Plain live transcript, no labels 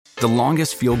The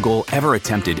longest field goal ever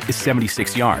attempted is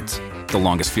 76 yards. The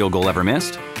longest field goal ever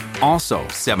missed? Also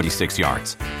 76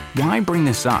 yards. Why bring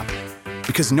this up?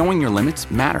 Because knowing your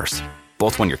limits matters,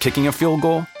 both when you're kicking a field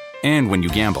goal and when you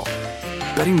gamble.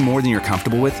 Betting more than you're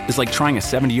comfortable with is like trying a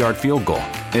 70-yard field goal.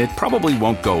 It probably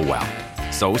won't go well.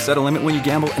 So set a limit when you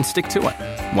gamble and stick to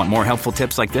it. Want more helpful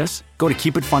tips like this? Go to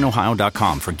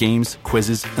keepitfunohio.com for games,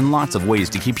 quizzes, and lots of ways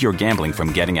to keep your gambling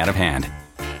from getting out of hand.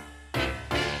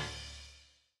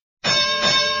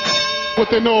 What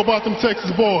they know about them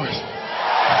Texas boys.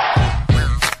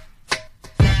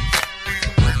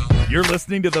 You're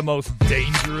listening to the most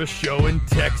dangerous show in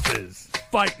Texas.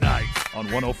 Fight Night on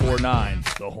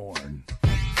 104.9 The Horn.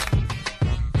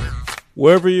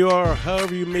 Wherever you are,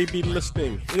 however you may be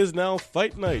listening, it is now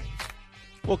Fight Night.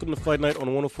 Welcome to Fight Night on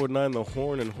 104.9 The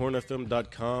Horn and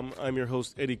hornfm.com. I'm your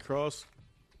host, Eddie Cross.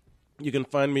 You can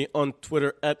find me on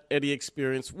Twitter at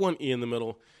EddieExperience, one E in the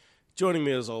middle. Joining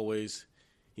me as always,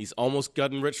 he's almost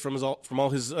gotten rich from all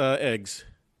his eggs,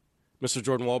 Mr.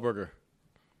 Jordan Wahlberger.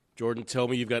 Jordan, tell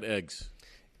me you've got eggs.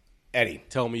 Eddie.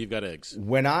 Tell me you've got eggs.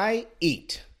 When I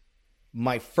eat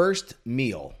my first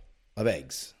meal of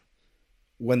eggs,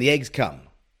 when the eggs come,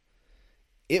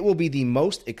 it will be the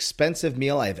most expensive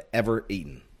meal I've ever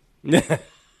eaten. And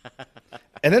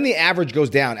then the average goes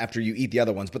down after you eat the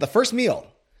other ones. But the first meal,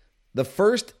 the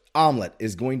first omelet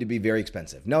is going to be very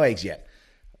expensive. No eggs yet.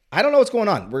 I don't know what's going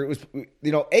on.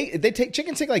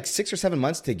 Chickens take like 6 or 7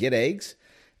 months to get eggs.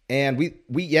 And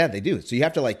they do. So you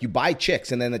have to you buy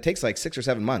chicks and then it takes like 6 or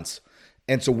 7 months.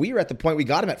 And so we were at the point, we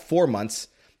got them at 4 months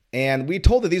and we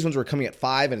told that these ones were coming at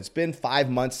 5 and it's been 5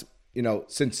 months,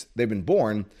 since they've been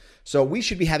born. So we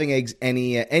should be having eggs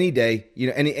any day,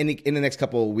 any in the next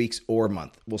couple of weeks or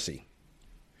month. We'll see.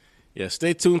 Yeah,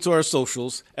 stay tuned to our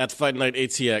socials at Fight Night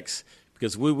ATX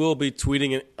because we will be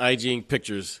tweeting and IGing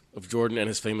pictures of Jordan and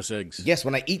his famous eggs. Yes,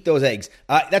 when I eat those eggs.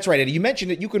 That's right, Eddie. You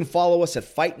mentioned it. You can follow us at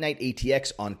Fight Night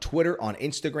ATX on Twitter, on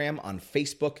Instagram, on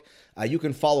Facebook. You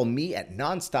can follow me at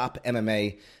Nonstop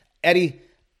MMA. Eddie,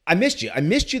 I missed you. I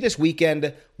missed you this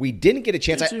weekend. We didn't get a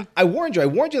chance. I warned you. I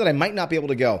warned you that I might not be able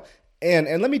to go. And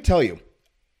let me tell you,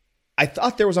 I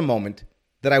thought there was a moment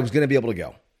that I was going to be able to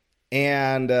go.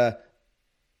 And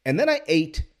then I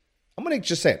ate, I'm going to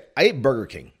just say it. I ate Burger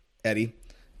King, Eddie.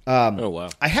 Oh, wow.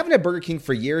 I haven't had Burger King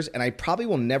for years, and I probably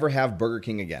will never have Burger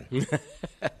King again.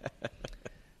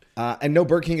 And no,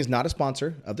 Burger King is not a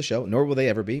sponsor of the show, nor will they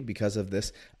ever be because of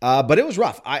this. But it was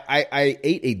rough. I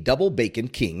ate a double bacon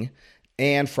king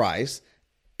and fries,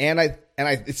 and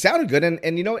it sounded good, and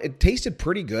it tasted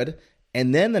pretty good.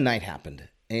 And then the night happened,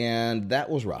 and that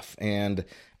was rough. And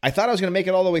I thought I was going to make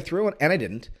it all the way through, and I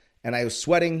didn't. And I was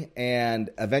sweating, and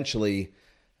eventually,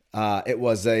 it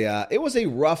was a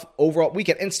rough overall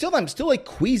weekend. And I'm still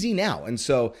queasy now. And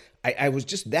so I was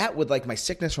just that with my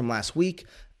sickness from last week.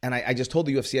 And I just told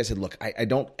the UFC, I said, look, I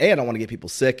don't want to get people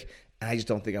sick, and I just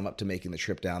don't think I'm up to making the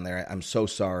trip down there. I'm so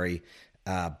sorry,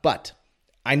 but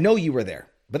I know you were there.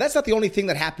 But that's not the only thing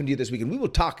that happened to you this weekend. We will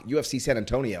talk UFC San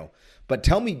Antonio, but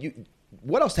tell me,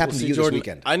 what else happened to you Jordan, this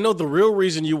weekend? I know the real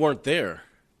reason you weren't there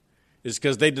is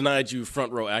because they denied you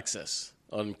front row access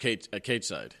on cage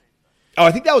side. Oh,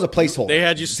 I think that was a placeholder. They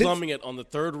had you slumming it on the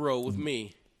third row with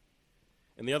me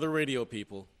and the other radio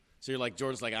people. So you're like,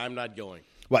 Jordan's like, I'm not going.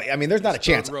 Well, I mean, there's not a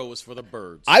chance. Third row was for the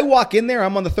birds. I walk in there,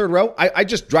 I'm on the third row. I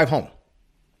just drive home.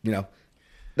 That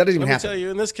doesn't even happen. Let me tell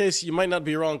you, in this case, you might not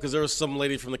be wrong because there was some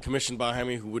lady from the commission behind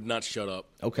me who would not shut up.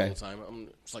 Okay. The whole time. I'm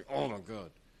just like, oh my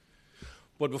God.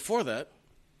 But before that,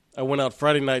 I went out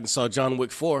Friday night and saw John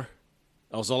Wick 4.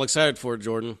 I was all excited for it,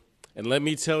 Jordan. And let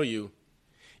me tell you,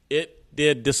 it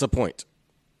did disappoint.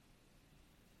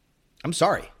 I'm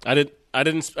sorry. I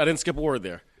didn't skip a word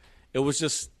there. It was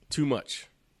just too much.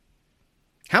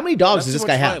 How many dogs does this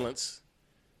guy have? Violence.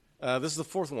 This is the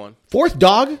fourth one. Fourth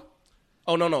dog?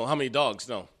 Oh, no. How many dogs?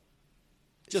 No.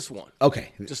 Just one.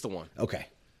 Okay. Just the one. Okay.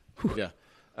 Yeah.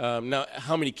 Now,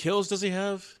 how many kills does he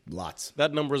have? Lots.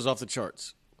 That number is off the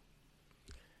charts.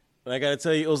 And I got to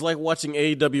tell you, it was like watching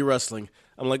AEW wrestling.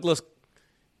 I'm like, look,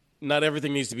 not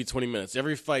everything needs to be 20 minutes.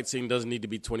 Every fight scene doesn't need to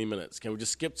be 20 minutes. Can we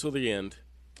just skip to the end?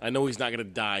 I know he's not going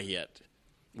to die yet.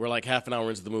 We're like half an hour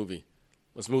into the movie.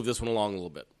 Let's move this one along a little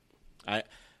bit.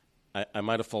 I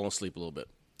might have fallen asleep a little bit.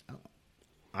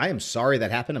 I am sorry that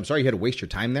happened. I'm sorry you had to waste your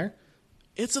time there.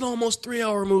 It's an almost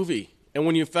 3-hour movie. And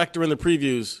when you factor in the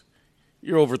previews,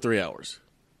 you're over 3 hours.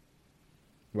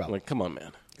 Well, like, come on,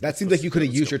 man. That seems like you could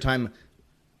have used your time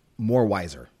more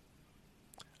wiser.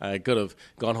 I could have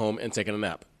gone home and taken a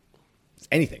nap.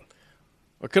 Anything.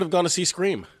 Or could have gone to see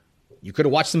Scream. You could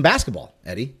have watched some basketball,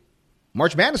 Eddie.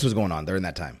 March Madness was going on during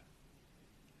that time.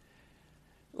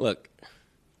 Look,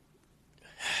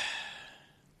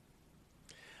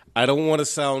 I don't want to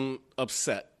sound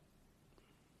upset.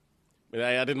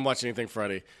 I didn't watch anything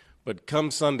Friday, but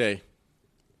come Sunday,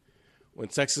 when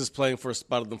Texas is playing for a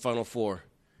spot in the Final Four,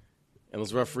 and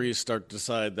those referees start to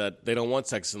decide that they don't want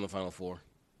Texas in the Final Four,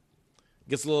 it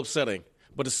gets a little upsetting.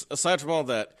 But aside from all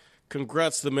that,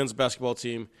 congrats to the men's basketball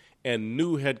team and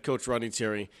new head coach Rodney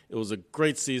Terry. It was a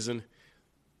great season.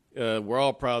 We're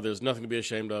all proud. There's nothing to be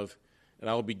ashamed of. And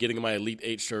I will be getting my Elite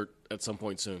 8 shirt at some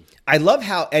point soon. I love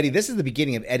how Eddie, this is the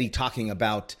beginning of Eddie talking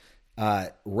about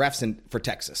refs for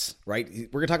Texas, right?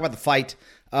 We're going to talk about the fight.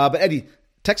 But Eddie,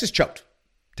 Texas choked.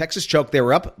 Texas choked. They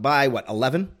were up by,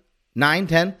 11, 9,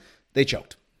 10? They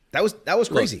choked. That was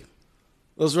crazy. Look,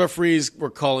 those referees were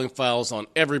calling fouls on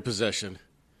every possession.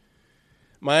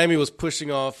 Miami was pushing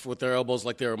off with their elbows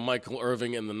like they were Michael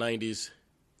Irving in the 90s.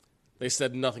 They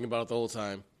said nothing about it the whole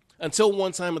time. Until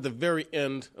one time at the very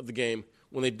end of the game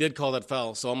when they did call that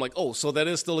foul. So I'm like, oh, so that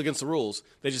is still against the rules.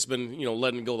 They've just been,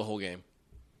 letting it go the whole game.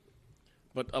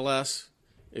 But alas,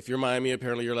 if you're Miami,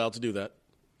 apparently you're allowed to do that.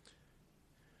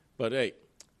 But hey,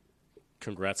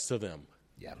 congrats to them.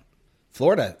 Yeah.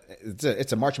 Florida,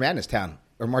 it's a March Madness town,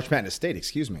 or March Madness state,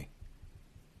 excuse me.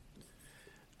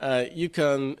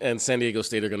 UConn and San Diego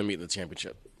State are going to meet in the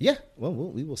championship. Yeah, well,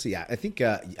 we will see. I think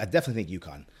I definitely think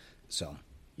UConn. So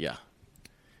yeah,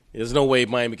 there's no way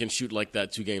Miami can shoot like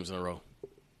that 2 games in a row.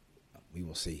 We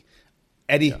will see.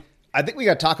 Eddie, yeah. I think we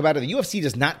got to talk about it. The UFC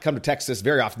does not come to Texas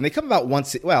very often. They come about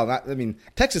once. Well,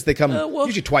 Texas they come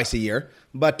usually twice a year,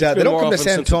 but they don't come to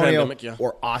San Antonio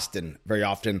or Austin very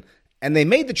often. And they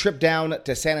made the trip down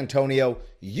to San Antonio.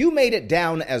 You made it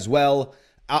down as well.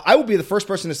 I will be the first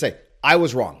person to say I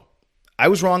was wrong. I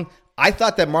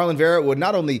thought that Marlon Vera would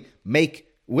not only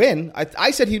win. I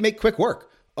said he'd make quick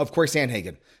work of Corey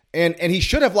Sandhagen. And he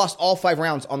should have lost all 5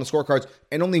 rounds on the scorecards,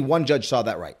 and only one judge saw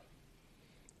that right.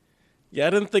 Yeah, I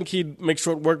didn't think he'd make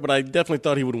short work, but I definitely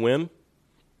thought he would win.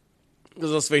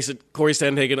 Because let's face it, Corey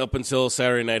Sandhagen up until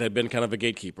Saturday night had been kind of a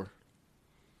gatekeeper.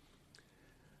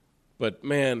 But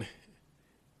man,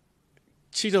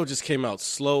 Cheeto just came out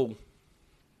slow.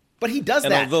 But he does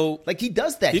that. He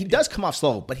does that. He does come off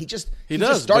slow, but he just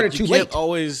started too late.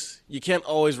 You can't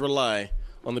always rely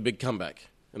on the big comeback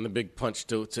and the big punch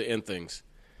to end things.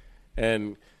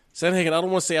 And Sandhagen, I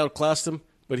don't want to say outclassed him,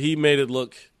 but he made it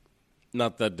look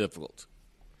not that difficult.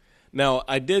 Now,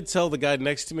 I did tell the guy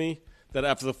next to me that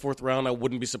after the 4th round, I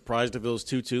wouldn't be surprised if it was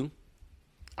 2-2.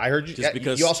 I heard you.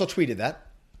 Because you also tweeted that.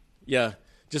 Yeah,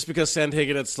 just because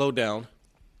Sandhagen had slowed down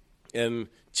and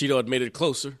Cheeto had made it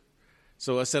closer.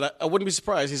 So I said, I wouldn't be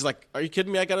surprised. He's like, are you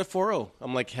kidding me? I got it 4-0.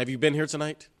 I'm like, have you been here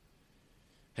tonight?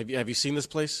 Have you seen this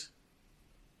place?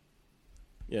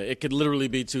 Yeah, it could literally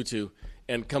be 2-2.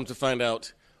 And come to find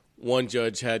out, one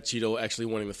judge had Cheeto actually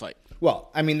winning the fight.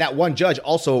 Well, I mean, that one judge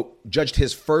also judged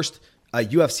his first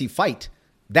UFC fight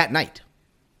that night.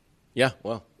 Yeah,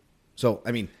 well. So,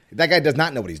 I mean, that guy does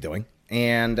not know what he's doing.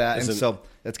 And so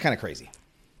that's kind of crazy.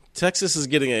 Texas is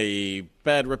getting a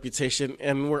bad reputation,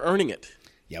 and we're earning it.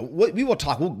 Yeah, we will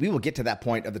talk. We will get to that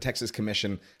point of the Texas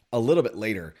Commission a little bit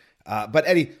later. But,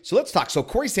 Eddie, so let's talk. So,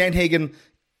 Corey Sandhagen,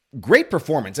 great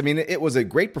performance. I mean, it was a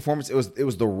great performance. It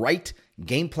was the right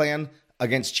game plan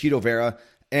against Cheeto Vera.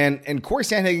 And Corey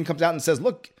Sandhagen comes out and says,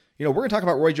 look, we're going to talk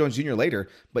about Roy Jones Jr. later,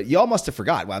 but y'all must have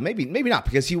forgot. Well, maybe not,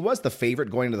 because he was the favorite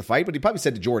going into the fight, but he probably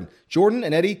said to Jordan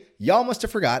and Eddie, y'all must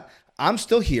have forgot. I'm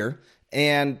still here.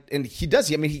 And he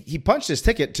does. I mean, he punched his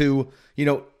ticket to,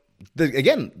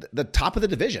 the top of the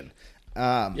division.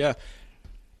 Yeah.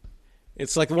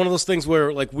 It's like one of those things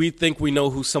where like we think we know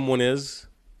who someone is,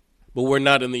 but we're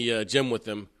not in the gym with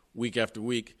them week after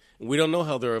week. And we don't know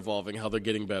how they're evolving, how they're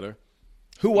getting better.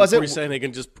 Who was it? Corey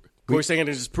Sandhagen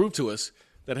just proved to us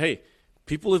that, hey,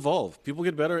 people evolve. People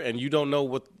get better, and you don't know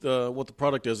what the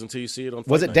product is until you see it on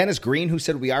Fight Was it Night. Dennis Green who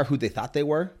said we are who they thought they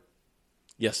were?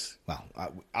 Yes. Well,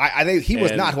 I think he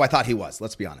was not who I thought he was,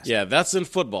 let's be honest. Yeah, that's in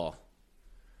football.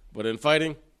 But in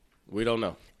fighting, we don't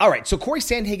know. All right, so Corey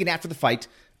Sandhagen after the fight,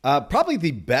 probably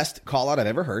the best call-out I've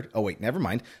ever heard. Oh, wait, never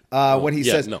mind. When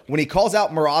he calls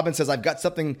out Merab and says, I've got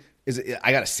something,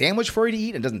 I got a sandwich for you to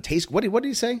eat and it doesn't taste, what did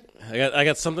he say? I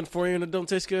got something for you and it don't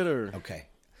taste good? Or Okay.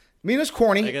 I mean, it was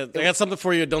corny. I got something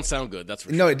for you that don't sound good, that's for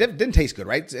sure. No, it didn't taste good,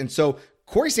 right? And so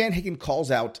Corey Sandhagen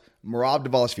calls out Merab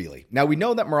Dvalishvili. Now, we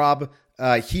know that Merab,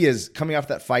 he is coming off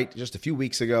that fight just a few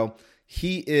weeks ago.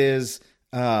 He is,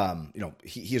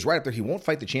 he is right up there. He won't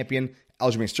fight the champion,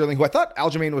 Aljamain Sterling, who I thought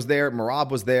Aljamain was there,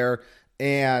 Merab was there.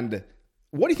 And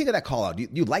what do you think of that call out? Do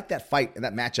you like that fight and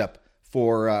that matchup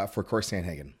for Corey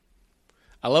Sandhagen?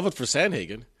 I love it for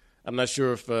Sandhagen. I'm not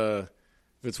sure if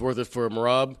it's worth it for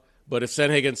Merab, but if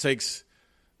Sandhagen takes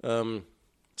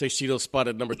Cheeto's spot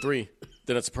at number 3,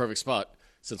 then it's a perfect spot.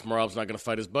 since Merab's not going to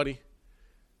fight his buddy,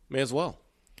 may as well.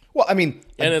 Well, I mean,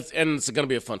 And it's going to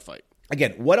be a fun fight.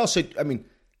 again, what else?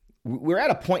 We're at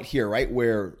a point here, right,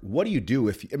 where what do you do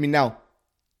if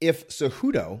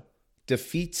Cejudo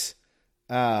defeats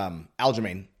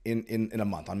Aljamain in a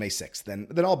month on May 6th,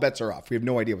 then all bets are off. We have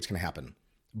no idea what's going to happen.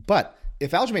 But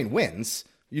if Aljamain wins,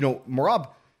 Merab,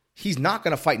 he's not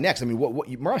going to fight next. I mean,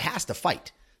 Merab has to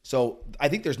fight. So I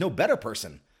think there's no better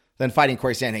person than fighting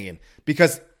Corey Sandhagen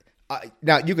because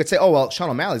now you could say, oh, well, Sean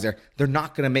O'Malley's there. They're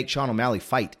not going to make Sean O'Malley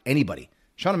fight anybody.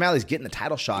 Sean O'Malley's getting the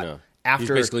title shot. No.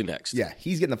 After, he's basically next. Yeah,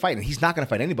 he's getting the fight, and he's not going to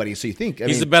fight anybody. So you think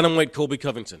he's the bantamweight Colby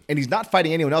Covington, and he's not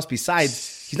fighting anyone else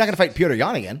besides. He's not going to fight Petr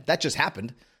Yan again. That just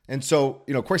happened, and so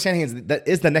Corey Sandhagen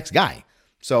is the next guy.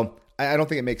 So I don't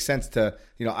think it makes sense to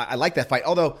I like that fight.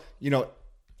 Although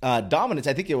dominance,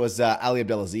 I think it was Ali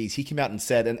Abdelaziz. He came out and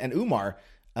said, and Umar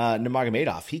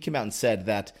Nurmagomedov, he came out and said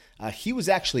that he was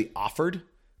actually offered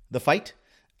the fight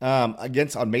on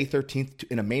May 13th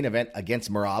in a main event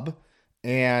against Merab.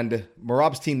 And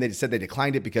Merab's team, they said they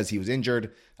declined it because he was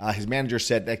injured. His manager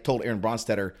told Aaron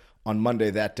Bronstetter on Monday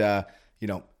that,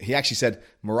 he actually said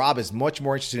Merab is much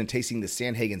more interested in tasting the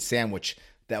Sandhagen sandwich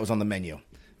that was on the menu.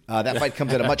 That fight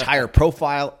comes at a much higher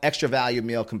profile, extra value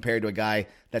meal compared to a guy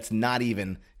that's not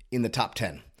even in the top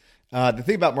 10. The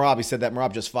thing about Merab, he said that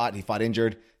Merab just fought. He fought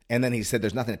injured. And then he said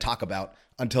there's nothing to talk about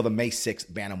until the May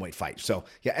 6th bantamweight fight. So,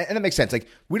 yeah, and that makes sense. Like,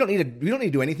 we don't need to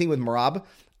do anything with Merab.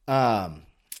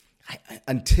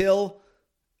 Until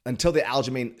the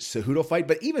Aljamain Cejudo fight.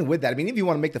 But even with that, I mean, if you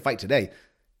want to make the fight today,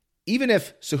 even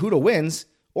if Cejudo wins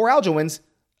or Aljo wins,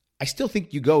 I still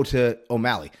think you go to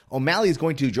O'Malley. O'Malley is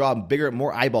going to draw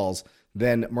more eyeballs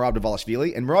than Merab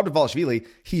Dvalishvili. And Merab Dvalishvili,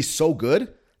 he's so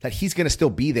good that he's going to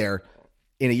still be there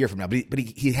in a year from now. But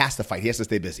he has to fight. He has to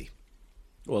stay busy.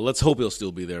 Well, let's hope he'll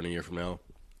still be there in a year from now.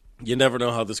 You never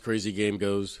know how this crazy game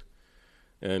goes.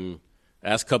 And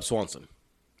ask Cub Swanson,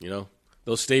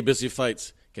 Those stay busy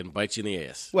fights can bite you in the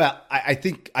ass. Well, I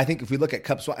think if we look at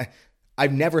Cub Swanson,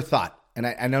 I've never thought, and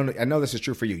I know this is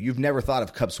true for you. You've never thought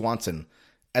of Cub Swanson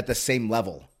at the same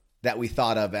level that we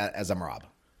thought of as a Merab.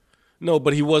 No,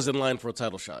 but he was in line for a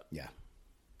title shot. Yeah,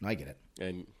 I get it.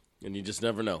 And you just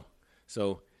never know.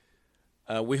 So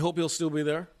we hope he'll still be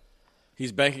there.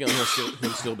 He's banking on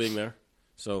him still being there.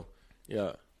 So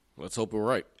yeah. Let's hope we're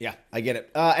right. Yeah, I get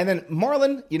it. And then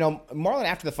Marlon, Marlon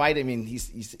after the fight, I mean,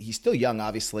 he's still young,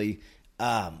 obviously.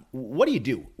 What do you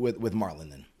do with Marlon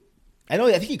then? I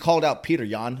think he called out Petr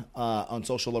Yan on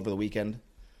social over the weekend.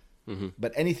 Mm-hmm.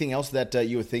 But anything else that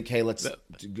you would think, hey, let's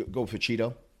go for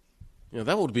Cheeto?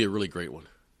 That would be a really great one.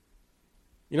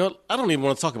 I don't even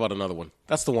want to talk about another one.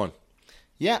 That's the one.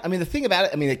 Yeah, I mean, the thing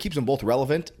about it, it keeps them both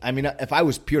relevant. I mean, if I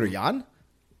was Petr Yan,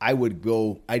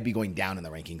 I'd be going down in the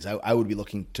rankings. I would be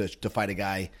looking to fight a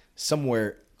guy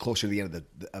somewhere closer to the end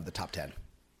of the top 10.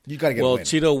 You got to get. Well,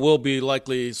 Cheeto will be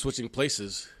likely switching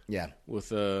places. Yeah. With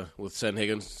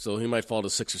Sandhagen, so he might fall to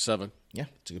 6 or 7. Yeah,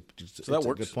 that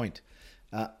works. A good point.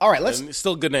 All right, and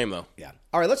still a good name though. Yeah.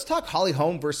 All right, let's talk Holly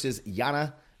Holm versus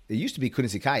Yana. It used to be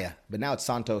Kunitskaya, but now it's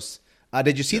Santos.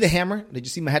 Did you see the hammer? Did you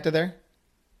see Maheta there?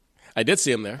 I did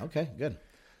see him there. Okay, good.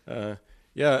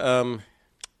 Yeah.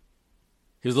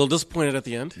 He was a little disappointed at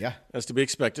the end, as to be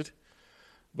expected.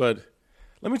 But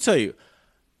let me tell you,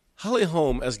 Holly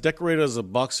Holm, as decorated as a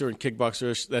boxer and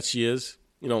kickboxer that she is,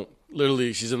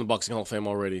 literally she's in the Boxing Hall of Fame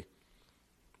already.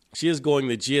 She is going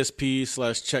the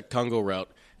GSP/Czech Congo route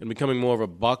and becoming more of a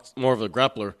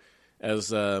grappler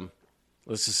as,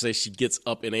 let's just say, she gets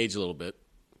up in age a little bit.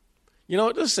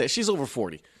 Let's say she's over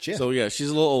 40. Yeah. So, yeah, she's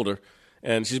a little older.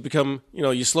 And she's become,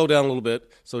 you slow down a little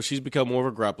bit. So she's become more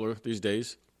of a grappler these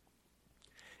days.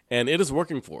 And it is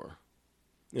working for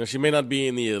her. She may not be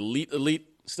in the elite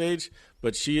stage,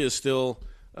 but she is still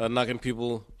knocking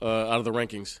people out of the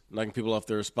rankings, knocking people off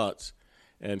their spots.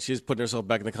 And she's putting herself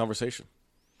back in the conversation.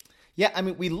 Yeah, I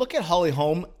mean, we look at Holly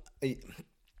Holm.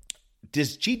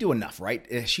 Does she do enough, right?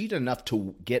 Has she done enough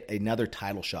to get another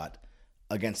title shot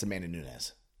against Amanda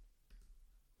Nunes?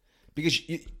 Because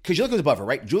you look who's above her,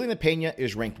 right? Juliana Pena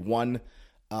is ranked 1.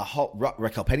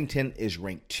 Raquel Pennington is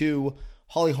ranked 2.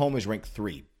 Holly Holm is ranked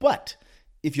 3. But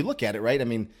if you look at it, right, I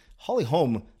mean, Holly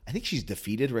Holm, I think she's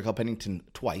defeated Raquel Pennington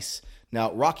twice.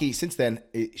 Now, Rocky, since then,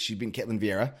 she's been Ketlen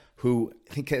Vieira, who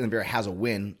I think Ketlen Vieira has a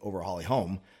win over Holly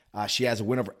Holm. She has a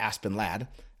win over Aspen Ladd.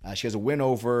 She has a win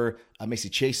over Macy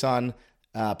Chiasson,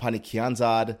 Pani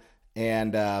Kianzad,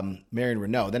 and Marion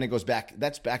Renault. Then it goes back,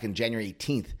 that's back in January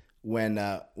 18th when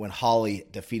Holly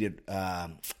defeated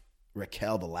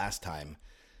Raquel the last time.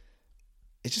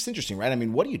 It's just interesting, right? I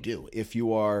mean, what do you do if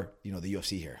you are, the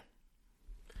UFC here?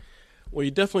 Well, you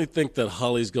definitely think that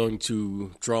Holly's going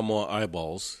to draw more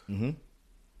eyeballs. Mm-hmm.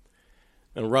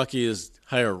 And Rocky is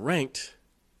higher ranked.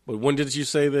 But when did you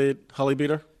say that Holly beat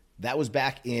her? That was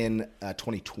back in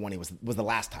 2020 was the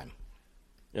last time.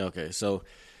 Yeah, okay. So,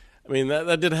 I mean,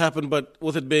 that did happen, but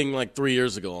with it being like 3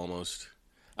 years ago almost.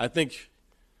 I think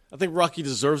Rocky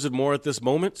deserves it more at this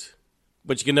moment,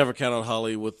 but you can never count on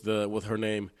Holly with her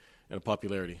name and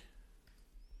popularity.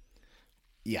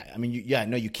 Yeah, I mean,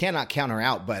 you cannot count her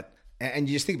out, but and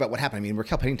you just think about what happened. I mean,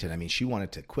 Raquel Pennington, I mean, she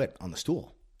wanted to quit on the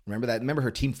stool. Remember that? Remember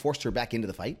her team forced her back into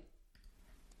the fight?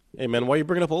 Hey, man, why are you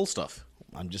bringing up old stuff?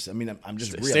 I'm just stay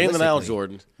in the now,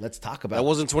 Jordan. Let's talk about that.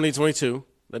 Wasn't 2022.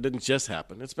 That didn't just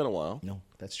happen. It's been a while. No,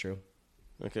 that's true.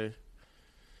 Okay.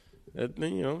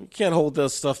 You can't hold that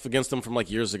stuff against them from like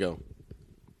years ago.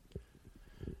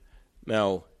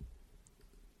 Now,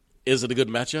 is it a good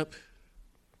matchup?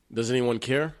 Does anyone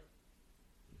care?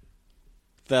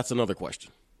 That's another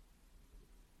question.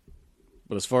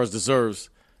 But as far as deserves,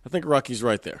 I think Rocky's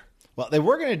right there. Well, they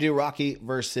were going to do Rocky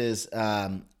versus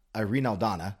Irene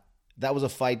Aldana. That was a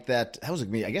fight I guess it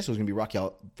was going to be Rocky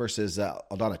versus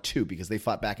Aldana 2 because they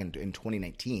fought back in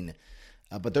 2019.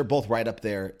 But they're both right up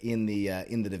there in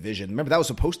the division. Remember, that was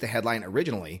supposed to headline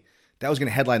originally. That was going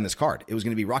to headline this card. It was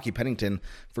going to be Rocky Pennington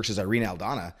versus Irene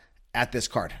Aldana at this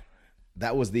card.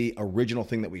 That was the original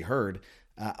thing that we heard.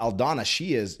 Aldana,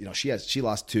 she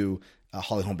lost to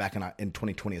Holly Holm back in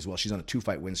 2020 as well. She's on a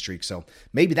 2-fight win streak. So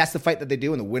maybe that's the fight that they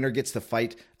do, and the winner gets to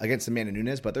fight against Amanda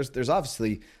Nunes. But there's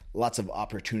obviously lots of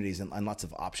opportunities and lots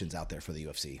of options out there for the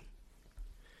UFC.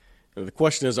 And the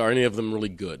question is, are any of them really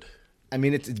good? I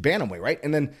mean, it's bantamweight, right?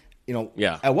 And then,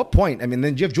 yeah. At what point? I mean,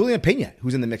 then you have Juliana Pena,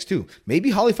 who's in the mix too. Maybe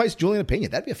Holly fights Juliana Pena.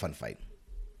 That'd be a fun fight.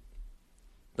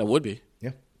 That would be.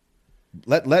 Yeah.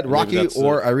 Let Rocky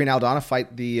or Irene Aldana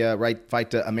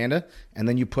fight Amanda, and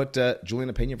then you put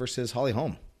Juliana Pena versus Holly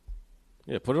Holm.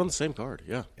 Yeah, put it on the same card.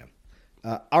 Yeah.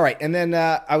 All right, and then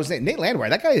I was saying Nate Landwehr.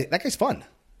 That guy's fun.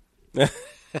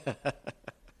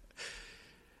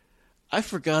 I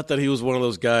forgot that he was one of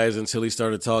those guys until he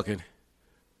started talking.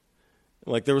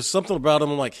 Like, there was something about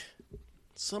him, I'm like,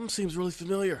 something seems really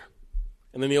familiar.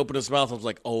 And then he opened his mouth and was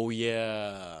like, oh,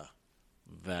 yeah,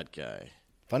 that guy.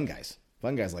 Fun guys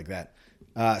like that.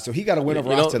 So he got a win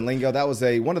over Austin Lingo. That was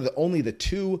only the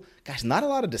two. Gosh, not a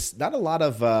lot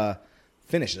of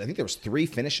finishes. I think there was 3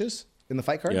 finishes in the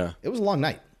fight card. Yeah. It was a long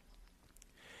night.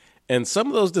 And some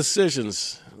of those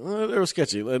decisions, they were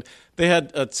sketchy. They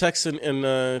had a Texan in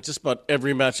just about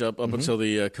every matchup up until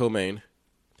the co-main.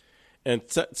 And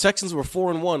Texans were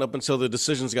 4-1 up until the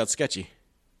decisions got sketchy.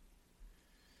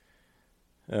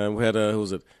 We had, who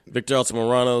was it? Victor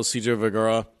Altamirano, CJ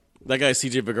Vergara. That guy,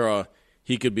 CJ Vergara,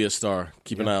 he could be a star.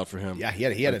 Keep an eye out for him. Yeah, he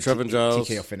had a Trevin Giles,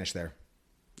 TKO finish there.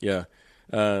 Yeah.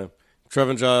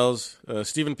 Trevin Giles,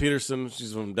 Steven Peterson,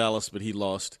 she's from Dallas, but he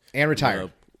lost. And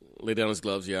retired. Laid down his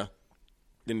gloves, yeah.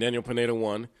 Then Daniel Pineda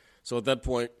won. So at that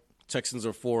point, Texans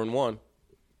are 4-1.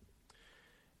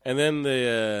 And then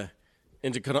the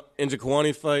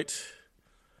Njokuani fight,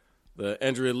 the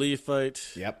Andrea Lee fight.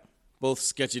 Yep. Both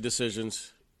sketchy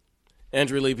decisions.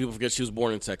 Andrea Lee, people forget she was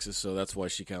born in Texas, so that's why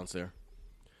she counts there.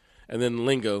 And then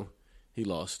Lingo, he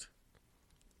lost.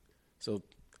 So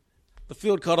the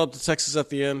field caught up to Texas at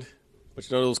the end, but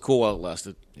it was cool while it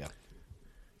lasted. Yeah.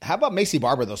 How about Macy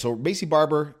Barber, though? So Macy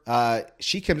Barber,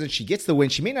 she comes in, she gets the win.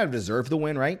 She may not have deserved the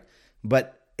win, right?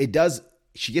 But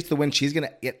she gets the win. She's going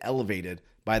to get elevated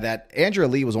by that. Andrea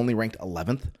Lee was only ranked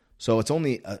 11th, so it's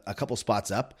only a couple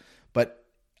spots up. But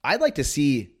I'd like to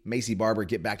see Macy Barber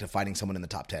get back to fighting someone in the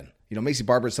top 10. Macy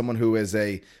Barber is someone who was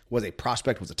a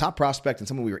prospect, was a top prospect, and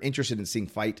someone we were interested in seeing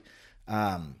fight.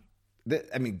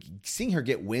 Seeing her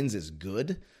get wins is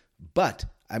good, but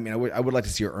I would like to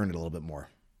see her earn it a little bit more.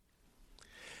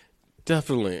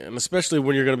 Definitely, and especially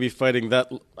when you're going to be fighting that,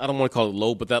 I don't want to call it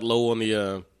low, but that low on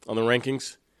the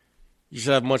rankings, you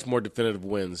should have much more definitive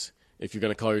wins if you're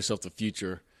going to call yourself the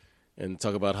future and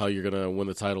talk about how you're going to win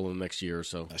the title in the next year or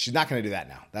so. No, she's not going to do that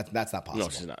now. That's not possible. No,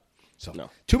 she's not. So no.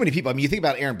 Too many people. You think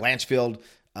about Aaron Blanchfield,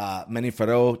 Manny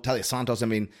Ferro, Talia Santos.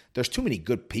 There's too many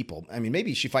good people.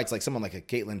 Maybe she fights like someone like a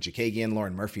Caitlin Chikagian,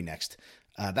 Lauren Murphy next.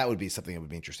 That would be something that would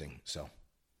be interesting. So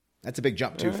that's a big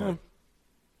jump too for her.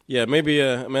 Yeah, maybe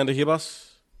Amanda Ribas.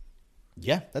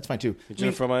 Yeah, that's fine too.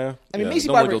 Jennifer Maia. Macy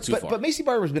Barber, but Macy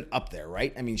Barber's been up there,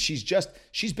 right?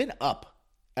 She's been up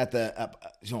at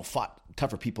fought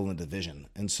tougher people in the division,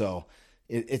 and so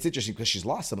it's interesting because she's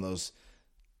lost some of those.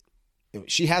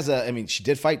 She has she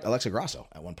did fight Alexa Grasso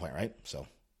at one point, right? So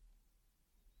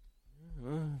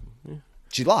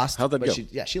she lost. How'd that go?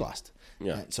 She lost.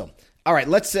 Yeah. All right,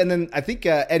 and then I think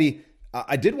Eddie,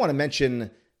 I did want to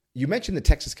mention. You mentioned the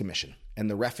Texas Commission and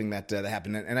the reffing that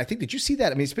happened, and I think, did you see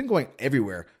that? It's been going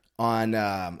everywhere and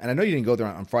I know you didn't go there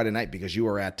on Friday night because you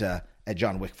were at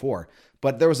John Wick 4,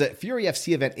 but there was a Fury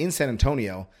FC event in San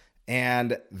Antonio,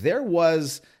 and there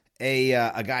was a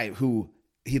guy who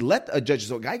he let a judge.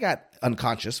 So a guy got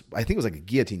unconscious. I think it was like a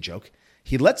guillotine choke.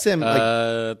 He lets him.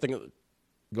 I think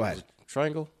Go ahead.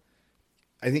 triangle.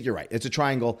 I think you're right. It's a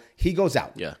triangle. He goes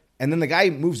out. Yeah. And then the guy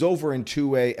moves over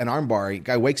into an armbar. The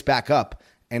guy wakes back up,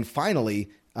 and finally,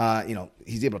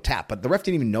 he's able to tap. But the ref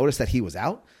didn't even notice that he was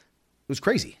out. It was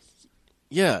crazy.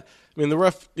 Yeah, I mean the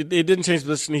ref. It didn't change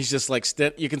position. He's just like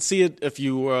you can see it if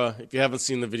you haven't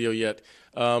seen the video yet.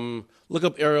 Look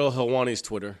up Ariel Helwani's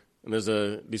Twitter, and there's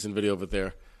a decent video of it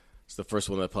there. It's the first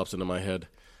one that pops into my head.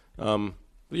 But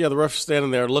yeah, the ref's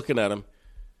standing there looking at him.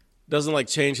 Doesn't like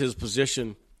change his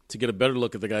position to get a better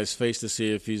look at the guy's face to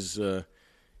see if he's, see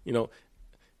if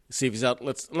he's out.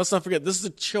 Let's not forget, this is a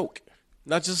choke,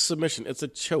 not just a submission. It's a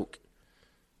choke.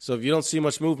 So if you don't see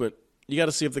much movement, you got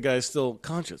to see if the guy is still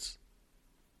conscious.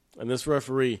 And this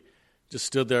referee just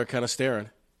stood there kind of staring.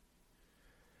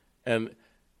 And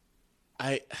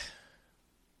kind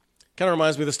of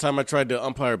reminds me of this time I tried to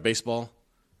umpire baseball.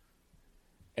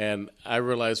 And I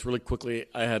realized really quickly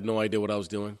I had no idea what I was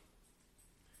doing.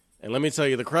 And let me tell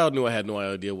you, the crowd knew I had no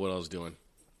idea what I was doing.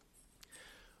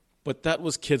 But that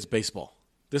was kids' baseball.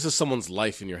 This is someone's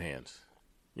life in your hands,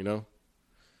 you know?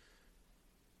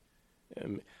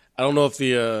 And I don't know if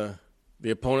the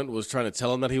opponent was trying to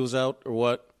tell him that he was out or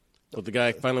what. But the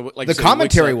guy finally, like The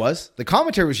commentary was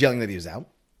yelling that he was out.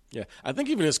 Yeah, I think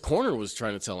even his corner was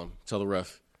trying to tell the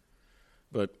ref.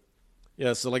 But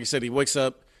yeah, so like I said, he wakes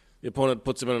up, the opponent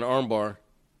puts him in an armbar,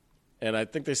 and I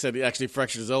think they said he actually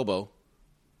fractured his elbow,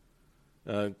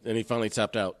 and he finally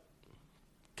tapped out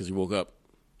because he woke up.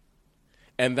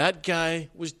 And that guy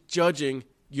was judging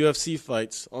UFC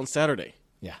fights on Saturday.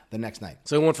 Yeah, the next night.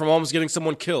 So he went from almost getting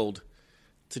someone killed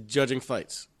to judging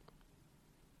fights.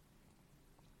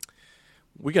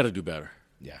 We got to do better.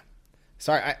 Yeah.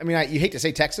 Sorry, I mean, you hate to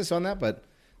say Texas on that, but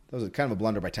that was kind of a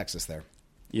blunder by Texas there.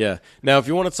 Yeah. Now, if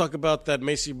you want to talk about that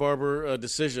Macy Barber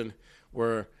decision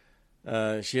where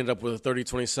she ended up with a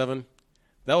 30-27,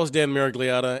 that was Dan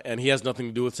Miragliotta, and he has nothing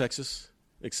to do with Texas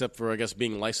except for, I guess,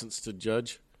 being licensed to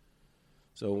judge.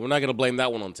 So we're not going to blame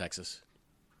that one on Texas.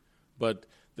 But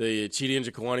the Chidi and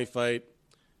Njokuani fight,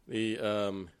 the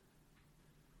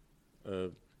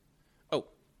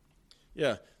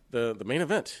main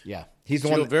event. Yeah, he's the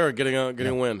Chito one. Vera getting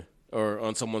a win or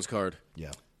on someone's card.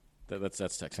 Yeah, that's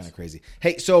Texas. Kind of crazy.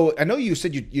 Hey, so I know you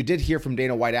said you did hear from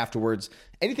Dana White afterwards.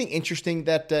 Anything interesting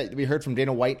that we heard from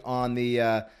Dana White from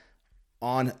the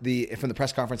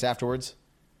press conference afterwards?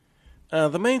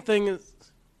 The main thing is,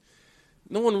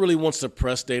 no one really wants to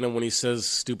press Dana when he says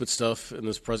stupid stuff in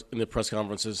the press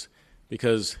conferences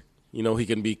because he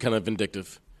can be kind of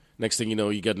vindictive. Next thing you know,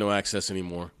 you got no access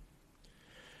anymore.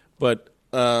 But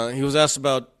he was asked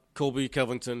about Colby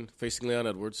Covington facing Leon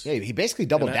Edwards. Yeah, he basically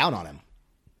doubled down on him.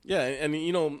 Yeah, and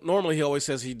normally he always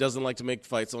says he doesn't like to make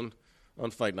fights on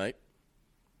fight night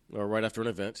or right after an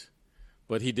event,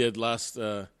 but he did last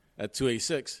at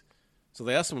 286. So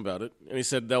they asked him about it, and he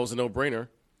said that was a no-brainer.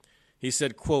 He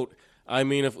said, quote, "I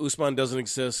mean, if Usman doesn't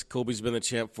exist, Colby's been the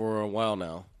champ for a while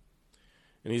now.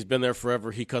 And he's been there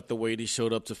forever. He cut the weight. He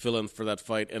showed up to fill in for that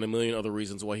fight and a million other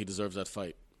reasons why he deserves that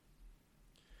fight."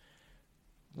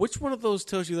 Which one of those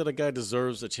tells you that a guy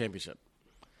deserves a championship?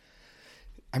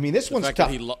 I mean, this one's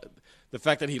tough. The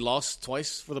fact that he lost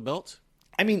twice for the belt?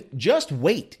 I mean, just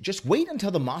wait. Just wait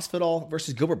until the Masvidal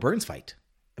versus Gilbert Burns fight.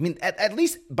 I mean, at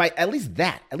least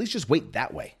just wait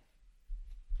that way.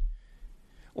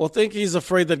 Well, I think he's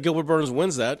afraid that Gilbert Burns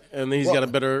wins that, and he's got a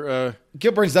better...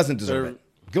 Gilbert Burns doesn't deserve it.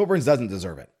 Gilbert Burns doesn't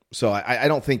deserve it. So I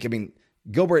don't think... I mean,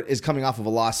 Gilbert is coming off of a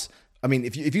loss. I mean,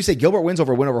 if you say Gilbert wins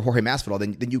over Jorge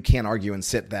Masvidal, then you can't argue and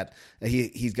sit that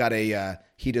he's got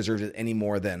he deserves it any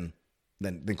more than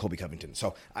Colby Covington.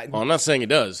 So I'm not saying he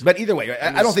does, but either way,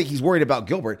 I don't think he's worried about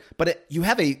Gilbert. But you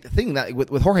have a thing that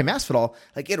with Jorge Masvidal,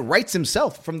 like it writes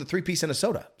himself from the 3-piece in a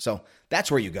soda. So that's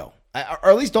where you go,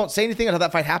 or at least don't say anything until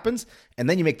that fight happens, and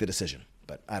then you make the decision.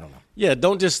 But I don't know. Yeah,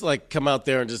 don't just like come out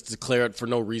there and just declare it for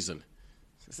no reason.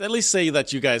 At least say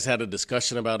that you guys had a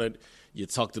discussion about it, you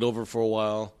talked it over for a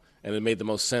while, and it made the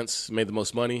most sense, made the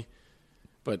most money.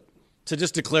 But to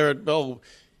just declare it,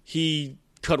 he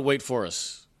cut weight for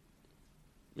us.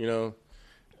 And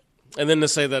then to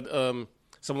say that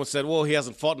someone said, well, he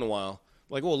hasn't fought in a while.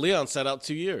 Like, well, Leon sat out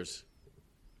 2 years.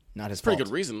 Not his fault. Pretty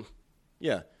good reason.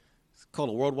 Yeah. It's called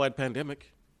a worldwide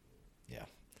pandemic. Yeah.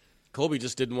 Colby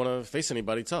just didn't want to face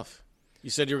anybody tough. You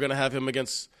said you were going to have him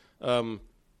against, who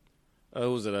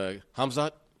was it,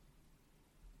 Hamzat?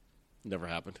 Never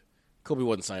happened. Colby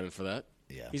wasn't signing for that.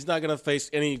 Yeah. He's not going to face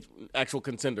any actual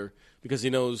contender because he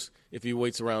knows if he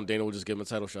waits around, Dana will just give him a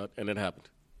title shot, and it happened.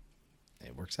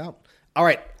 It works out. All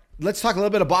right, let's talk a little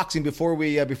bit of boxing before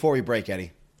we break,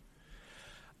 Eddie.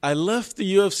 I left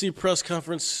the UFC press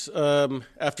conference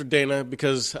after Dana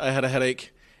because I had a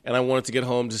headache, and I wanted to get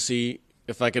home to see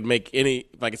if I could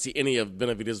see any of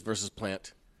Benavidez versus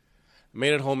Plant.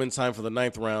 Made it home in time for the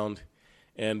 9th round,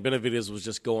 and Benavidez was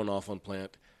just going off on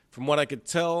Plant. From what I could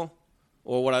tell,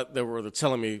 or they were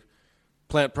telling me,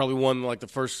 Plant probably won like the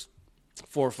first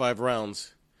 4 or 5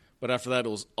 rounds, but after that it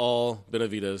was all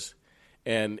Benavidez,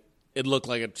 and it looked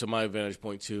like it to my vantage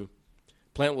point too.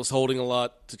 Plant was holding a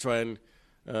lot to try and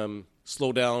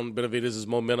slow down Benavidez's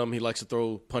momentum. He likes to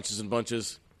throw punches and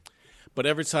bunches, but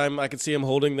every time I could see him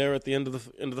holding there at the end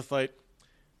of the fight,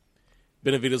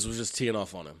 Benavidez was just teeing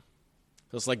off on him.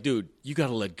 So it's like, dude, you got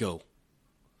to let go.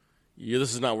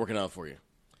 This is not working out for you.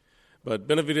 But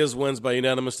Benavidez wins by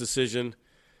unanimous decision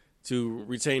to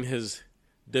retain his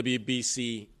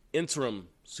WBC interim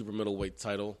super middleweight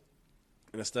title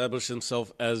and establish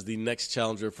himself as the next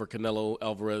challenger for Canelo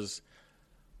Alvarez,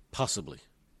 possibly.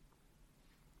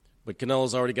 But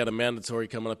Canelo's already got a mandatory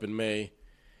coming up in May,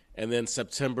 and then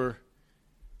September,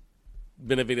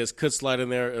 Benavidez could slide in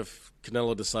there if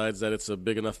Canelo decides that it's a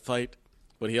big enough fight,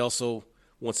 but he also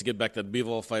wants to get back that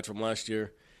Bivol fight from last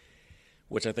year,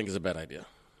 which I think is a bad idea.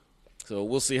 So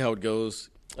we'll see how it goes.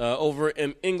 Over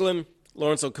in England,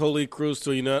 Lawrence Okolie cruised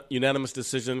to a unanimous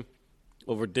decision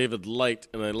over David Light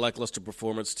in a lackluster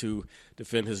performance to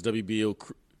defend his WBO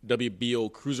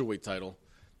cruiserweight title.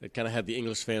 That kind of had the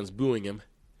English fans booing him.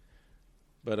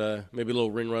 But maybe a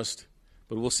little ring rust.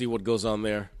 But we'll see what goes on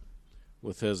there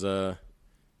with his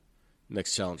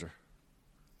next challenger.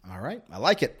 All right. I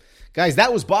like it. Guys,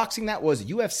 that was boxing. That was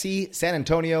UFC San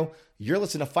Antonio. You're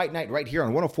listening to Fight Night right here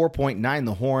on 104.9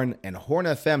 The Horn and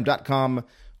HornFM.com.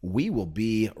 We will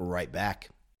be right back.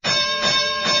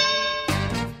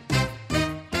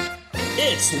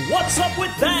 It's What's Up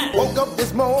With That? Woke up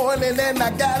this morning and I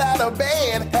got out of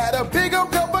bed. Had a big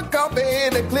old cup of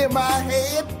coffee to clear my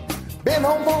head. Been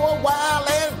home for a while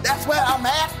and that's where I'm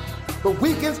at. But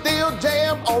we can still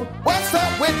jam on What's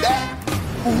Up With That.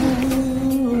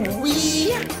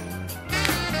 Ooh-wee.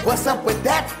 What's up with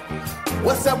that?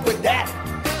 What's up with that?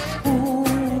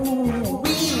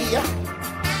 Ooh-wee.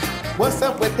 What's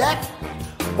up with that?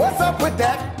 What's up with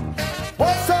that?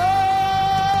 What's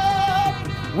up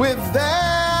with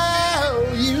that?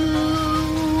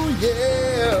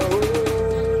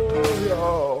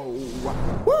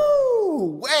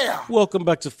 Woo! Yeah. Welcome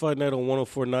back to Fight Night on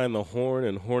 104.9 The Horn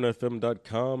and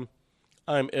HornFM.com.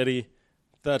 I'm Eddie.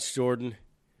 That's Jordan.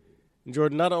 And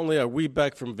Jordan, not only are we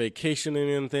back from vacationing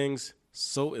and things,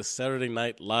 so is Saturday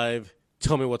Night Live.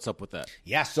 Tell me what's up with that.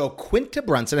 Yeah, so Quinta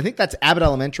Brunson, I think that's Abbott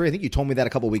Elementary. I think you told me that a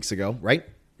couple weeks ago, right?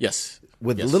 Yes.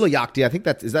 With yes. Little Yachty. I think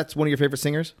that's one of your favorite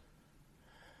singers?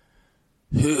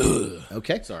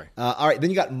 Okay. Sorry. All right, then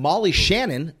you got Molly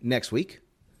Shannon next week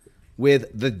with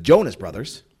the Jonas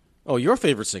Brothers. Oh, your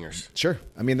favorite singers. Sure.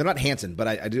 I mean, they're not Hanson, but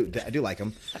I do like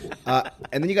them. And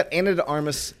then you got Anna de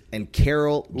Armas and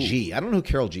Carol G. I don't know who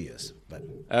Carol G is, but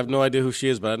I have no idea who she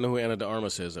is, but I know who Anna de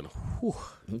Armas is. And whew.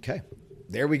 Okay.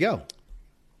 There we go.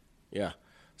 Yeah.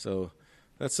 So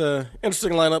that's an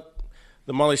interesting lineup.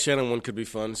 The Molly Shannon one could be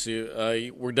fun. See,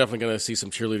 we're definitely going to see some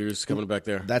cheerleaders coming back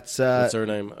there. That's what's her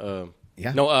name?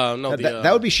 Yeah. No.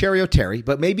 That would be Sherry O'Terry,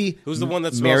 but maybe who's the one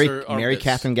that smells her armpits? Mary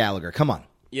Catherine Gallagher. Come on.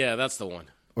 Yeah, that's the one.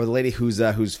 Or the lady who's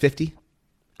 50.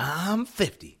 I'm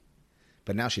 50,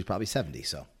 but now she's probably 70.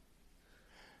 So,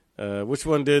 which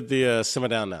one did the Simmer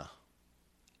Down Now?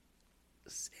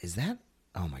 Is that?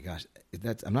 Oh my gosh,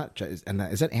 I'm not. Is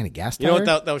that Anna Gasteyer? You know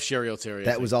what? That was Sherry O'Terry.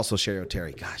 That was also Sherry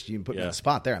O'Terry. Gosh, you put me on the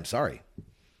spot there. I'm sorry.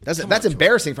 That's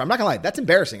embarrassing. I'm not gonna lie. That's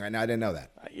embarrassing right now. I didn't know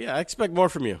that. Yeah, I expect more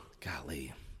from you.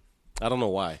 Golly, I don't know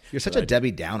why. You're such a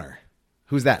Debbie Downer.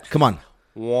 Who's that? Come on.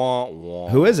 Wah, wah.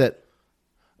 Who is it?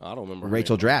 I don't remember.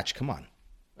 Rachel Dratch. Come on.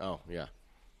 Oh, yeah.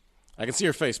 I can see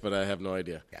her face, but I have no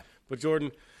idea. Yeah. But,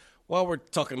 Jordan, while we're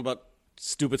talking about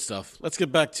stupid stuff, let's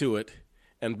get back to it.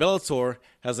 And Bellator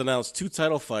has announced 2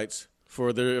 title fights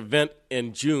for their event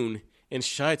in June in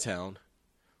Chi-Town.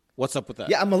 What's up with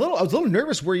that? Yeah, I was a little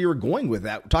nervous where you were going with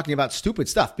that, talking about stupid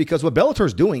stuff, because what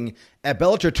Bellator's doing at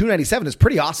Bellator 297 is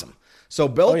pretty awesome. So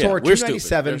Bellator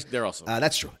 297, they're awesome.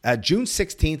 That's true. June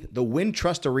 16th, the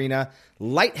Wintrust Arena,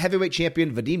 light heavyweight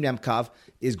champion Vadim Nemkov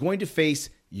is going to face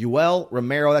Yoel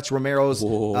Romero. That's Romero's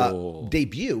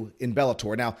debut in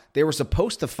Bellator. Now, they were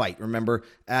supposed to fight, remember,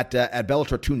 at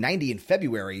Bellator 290 in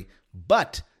February,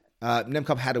 but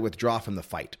Nemkov had to withdraw from the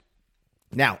fight.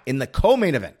 Now, in the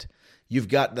co-main event, you've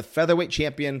got the featherweight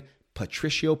champion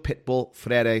Patricio Pitbull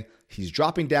Freire. He's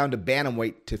dropping down to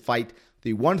bantamweight to fight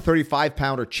the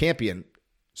 135-pounder champion,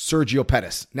 Sergio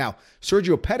Pettis. Now,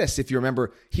 Sergio Pettis, if you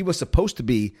remember, he was supposed to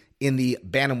be in the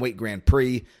bantamweight Grand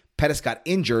Prix. Pettis got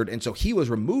injured, and so he was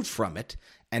removed from it.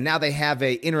 And now they have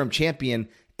a interim champion,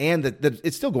 and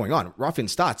it's still going on. Raufeon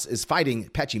Stots is fighting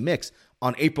Patchy Mix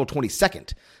on April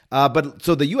 22nd. But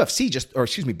so the UFC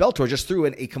Bellator just threw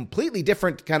in a completely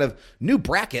different kind of new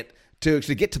bracket to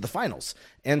get to the finals.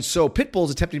 And so Pitbull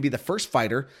is attempting to be the first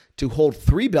fighter to hold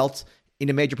 3 belts in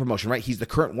a major promotion, right? He's the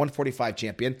current 145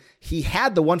 champion. He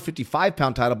had the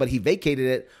 155-pound title, but he vacated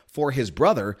it for his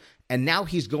brother, and now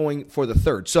he's going for the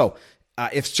third. So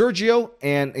if Sergio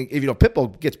and if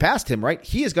Pitbull gets past him, right,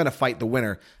 he is going to fight the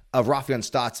winner of Raufeon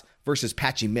Stots versus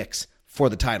Patchy Mix for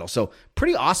the title. So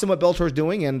pretty awesome what Bellator is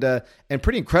doing, and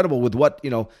pretty incredible with what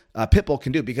Pitbull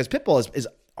can do, because Pitbull is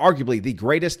arguably the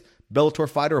greatest Bellator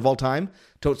fighter of all time.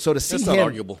 So to see That's him, not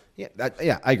arguable.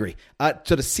 Yeah, I agree.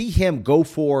 So to see him go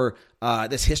for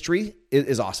this history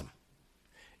is awesome.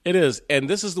 It is, and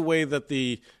this is the way that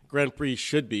the Grand Prix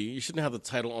should be. You shouldn't have the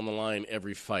title on the line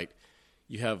every fight.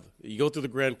 You go through the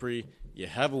Grand Prix, you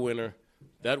have a winner,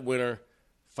 that winner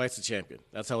fights the champion.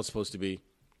 That's how it's supposed to be.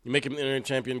 You make him an interim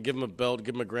champion, give him a belt,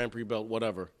 give him a Grand Prix belt,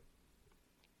 whatever.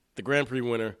 The Grand Prix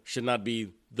winner should not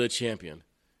be the champion.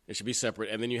 It should be separate,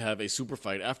 and then you have a super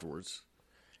fight afterwards.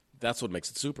 That's what makes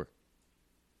it super.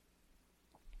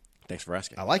 Thanks for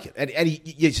asking. I like it. And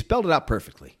you spelled it out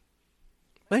perfectly.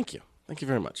 Thank you. Thank you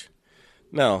very much.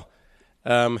 Now,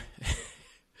 a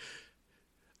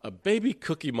baby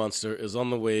cookie monster is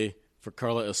on the way for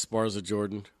Carla Esparza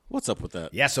Jordan. What's up with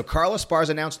that? Yeah, so Carla Esparza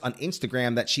announced on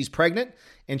Instagram that she's pregnant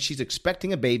and she's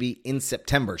expecting a baby in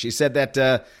September. She said that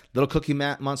little cookie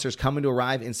monster is coming to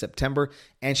arrive in September,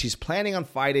 and she's planning on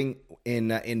fighting in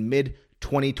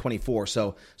mid-2024.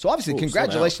 So obviously,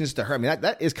 congratulations to her. I mean,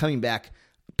 that is coming back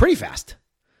pretty fast.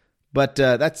 But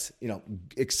that's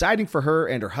exciting for her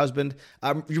and her husband.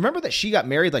 You remember that she got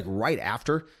married like right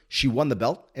after she won the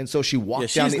belt, and so she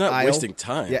walked down the aisle. She's not wasting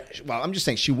time. Yeah, well, I'm just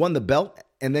saying she won the belt,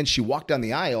 and then she walked down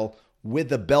the aisle with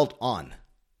the belt on.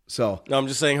 So no, I'm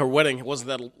just saying her wedding wasn't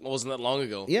that long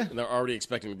ago. Yeah, and they're already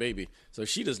expecting a baby, so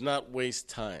she does not waste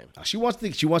time. She wants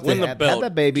to win the belt, have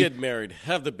that baby, get married,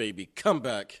 have the baby, come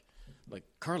back. Like,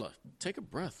 Carla, take a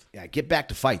breath. Yeah, get back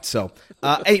to fight. So,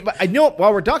 hey, I know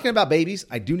while we're talking about babies,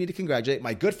 I do need to congratulate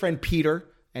my good friend Peter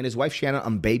and his wife Shannon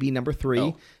on baby number 3.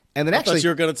 Oh. And then I thought you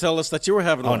were going to tell us that you were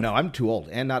having one. Oh, no, I'm too old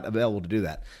and not available to do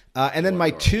that. And then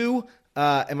my two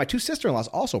sister-in-laws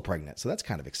also pregnant, so that's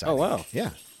kind of exciting. Oh, wow.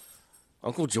 Yeah.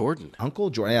 Uncle Jordan.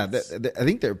 Yeah. I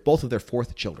think they're both of their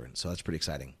 4th children, so that's pretty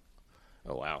exciting.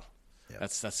 Oh, wow. Yeah.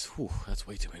 That's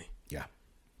way too many. Yeah.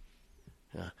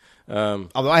 Yeah.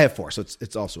 Although I have 4, so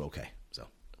it's also okay. So.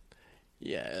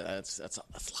 Yeah, that's a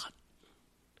lot.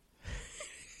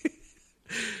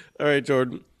 All right,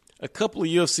 Jordan. A couple of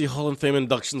UFC Hall of Fame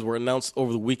inductions were announced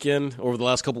over the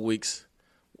last couple of weeks,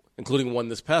 including one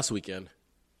this past weekend.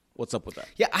 What's up with that?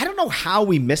 Yeah, I don't know how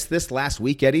we missed this last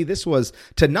week, Eddie. This was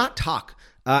to not talk.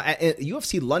 At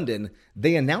UFC London,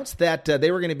 they announced that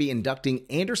they were going to be inducting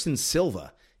Anderson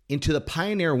Silva into the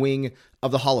Pioneer Wing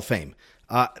of the Hall of Fame.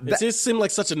 It just seemed like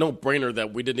such a no-brainer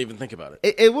that we didn't even think about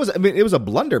it. It was a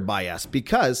blunder by us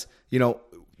because,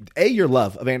 A, your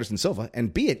love of Anderson Silva,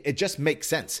 and B, it just makes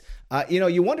sense.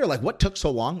 You wonder, like, what took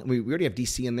so long? We already have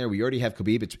DC in there. We already have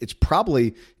Khabib. It's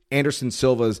probably Anderson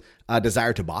Silva's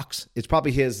desire to box. It's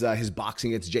probably his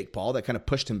boxing against Jake Paul that kind of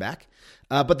pushed him back.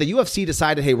 But the UFC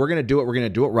decided, hey, we're going to do it. We're going to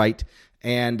do it right.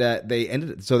 And they ended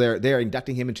it. So they're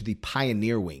inducting him into the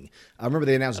Pioneer Wing. I remember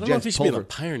they announced. I don't know if he should be in the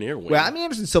Pioneer Wing. Well, I mean,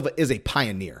 Anderson Silva is a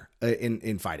pioneer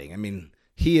in fighting. I mean,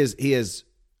 he is.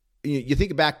 You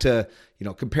think back to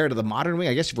compared to the modern wing.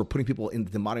 I guess if we're putting people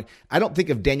into the modern, I don't think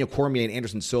of Daniel Cormier and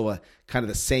Anderson Silva kind of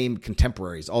the same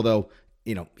contemporaries. Although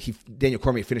Daniel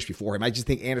Cormier finished before him. I just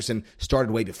think Anderson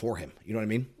started way before him. You know what I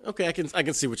mean? Okay, I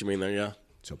can see what you mean there. Yeah.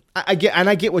 So I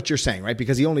get what you're saying, right?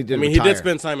 Because he only did. He did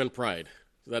spend time in Pride.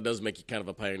 So that does make you kind of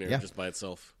a pioneer just by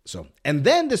itself. So, and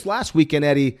then this last weekend,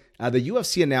 Eddie, the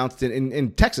UFC announced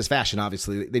in Texas fashion,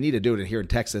 obviously, they need to do it here in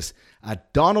Texas.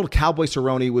 Donald Cowboy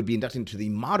Cerrone would be inducted into the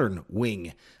Modern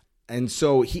Wing. And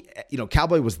so he,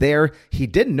 Cowboy was there. He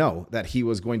didn't know that he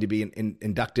was going to be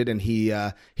inducted, and he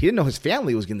didn't know his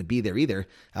family was going to be there either.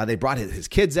 They brought his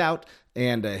kids out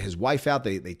and his wife out.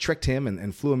 They tricked him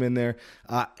and flew him in there.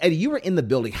 Eddie, you were in the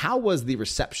building. How was the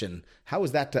reception? How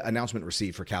was that announcement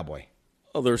received for Cowboy?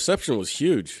 Oh, the reception was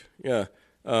huge. Yeah.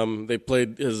 They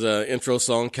played his intro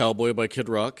song, Cowboy by Kid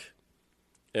Rock.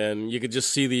 And you could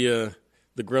just see the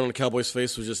grin on Cowboy's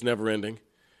face was just never ending.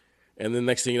 And then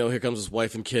next thing you know, here comes his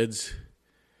wife and kids.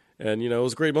 And, it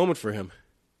was a great moment for him.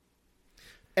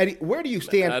 Eddie, where do you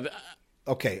stand?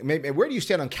 Okay, where do you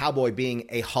stand on Cowboy being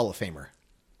a Hall of Famer?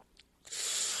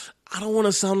 I don't want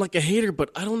to sound like a hater, but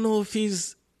I don't know if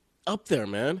he's up there,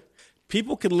 man.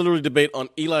 People can literally debate on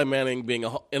Eli Manning being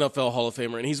an NFL Hall of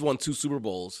Famer, and he's won 2 Super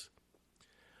Bowls.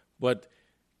 But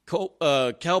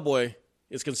Cowboy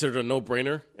is considered a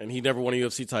no-brainer, and he never won a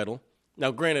UFC title.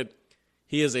 Now, granted,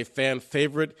 he is a fan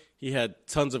favorite. He had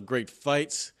tons of great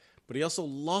fights, but he also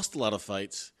lost a lot of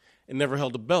fights and never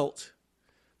held a belt.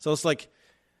 So it's like,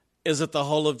 is it the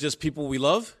Hall of just people we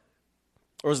love,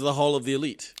 or is it the Hall of the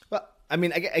elite? Well, I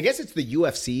mean, I guess it's the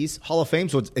UFC's Hall of Fame,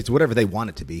 so it's whatever they want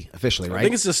it to be officially, right? I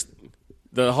think it's just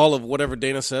the Hall of whatever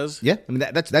Dana says. Yeah, I mean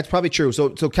that's probably true. So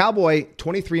Cowboy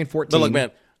 23-14. But look,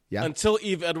 man, yeah. Until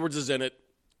Eve Edwards is in it,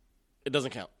 it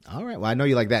doesn't count. All right. Well, I know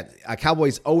you like that.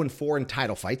 Cowboy's 0-4 in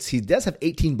title fights. He does have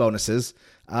 18 bonuses.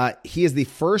 He is the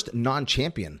first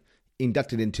non-champion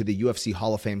inducted into the UFC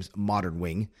Hall of Fame's modern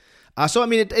wing. So I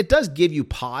mean, it does give you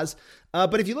pause.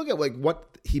 But if you look at like what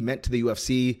he meant to the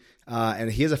UFC,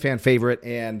 and he is a fan favorite,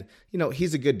 and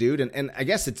he's a good dude, and I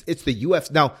guess it's the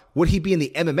UFC. Now, would he be in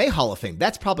the MMA Hall of Fame?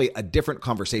 That's probably a different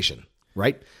conversation,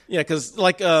 right? Yeah, because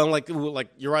like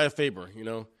Uriah Faber,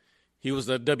 he was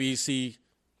the WEC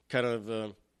kind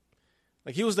of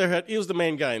like he was the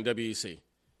main guy in WEC.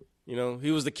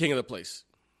 He was the king of the place.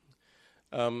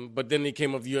 But then he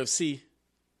came of UFC,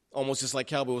 almost just like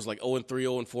Cowboy was like 0-3,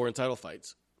 0-4 in title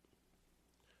fights.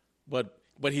 But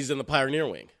he's in the pioneer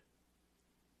wing.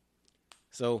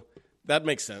 So that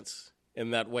makes sense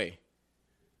in that way.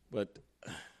 But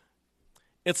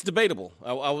it's debatable.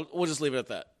 We'll just leave it at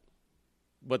that.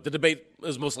 But the debate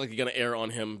is most likely going to err on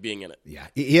him being in it. Yeah,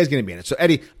 he is going to be in it. So,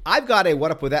 Eddie, I've got a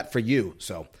what up with that for you.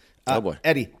 So, oh boy.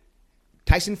 Eddie,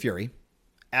 Tyson Fury,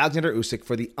 Alexander Usyk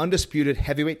for the undisputed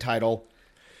heavyweight title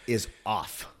is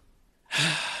off.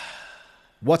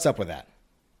 What's up with that?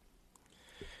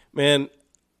 Man,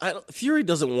 Fury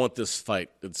doesn't want this fight,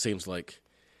 it seems like.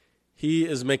 He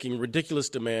is making ridiculous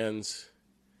demands.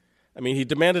 I mean, he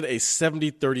demanded a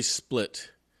 70-30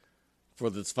 split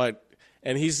for this fight,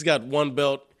 and he's got 1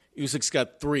 belt. Usyk's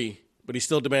got 3, but he's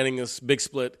still demanding this big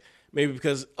split. Maybe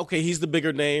because, okay, he's the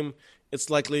bigger name. It's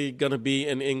likely going to be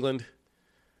in England.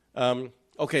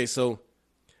 Okay, so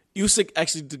Usyk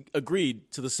actually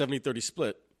agreed to the 70-30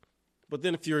 split, but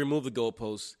then Fury moved the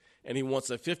goalposts, and he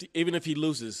wants a 50, even if he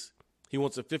loses, he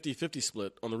wants a 50-50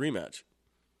 split on the rematch,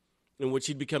 in which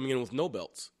he'd be coming in with no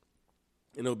belts.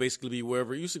 And it'll basically be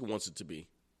wherever Usyk wants it to be.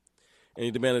 And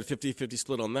he demanded a 50-50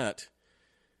 split on that.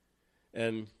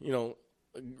 And,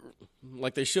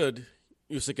 like they should,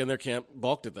 Usyk and their camp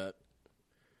balked at that.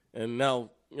 And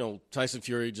now, Tyson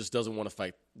Fury just doesn't want to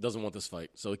fight, doesn't want this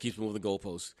fight. So he keeps moving the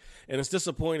goalposts. And it's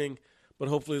disappointing, but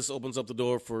hopefully this opens up the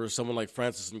door for someone like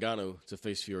Francis Ngannou to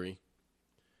face Fury.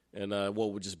 And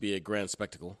what would just be a grand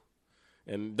spectacle.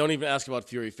 And don't even ask about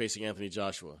Fury facing Anthony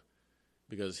Joshua,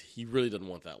 because he really doesn't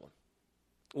want that one.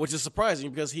 Which is surprising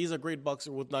because he's a great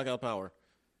boxer with knockout power.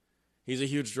 He's a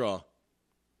huge draw.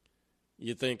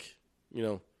 You'd think,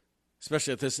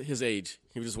 especially at his age,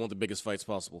 he would just want the biggest fights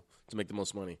possible to make the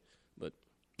most money. But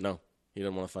no, he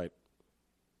doesn't want to fight.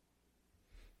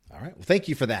 All right. Well, thank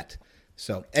you for that.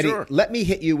 So, Eddie, Sure. Let me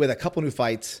hit you with a couple new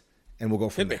fights, and we'll go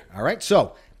from there. All right.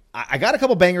 So, I got a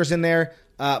couple bangers in there.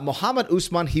 Muhammad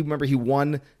Usman, he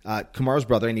won Kamaru's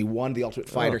brother, and he won the Ultimate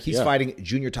Fighter. He's fighting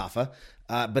Junior Tafa.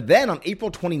 But then on April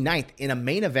 29th, in a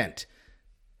main event,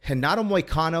 Renato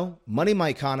Moicano, Money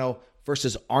Moicano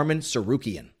versus Arman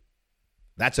Tsarukyan.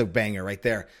 That's a banger right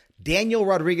there. Daniel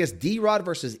Rodriguez, D-Rod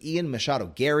versus Ian Machado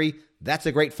Gary. That's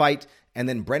a great fight. And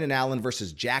then Brendan Allen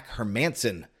versus Jack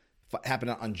Hermanson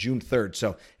happened on June 3rd.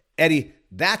 So, Eddie,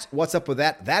 that's what's up with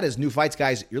that. That is new fights,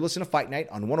 guys. You're listening to Fight Night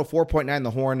on 104.9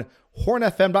 The Horn,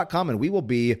 hornfm.com, and we will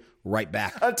be right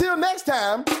back. Until next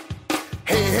time,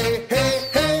 hey, hey, hey,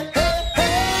 hey,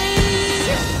 hey,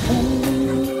 hey.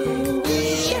 Ooh,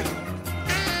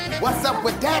 yeah. What's up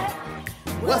with that?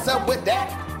 What's up with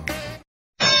that?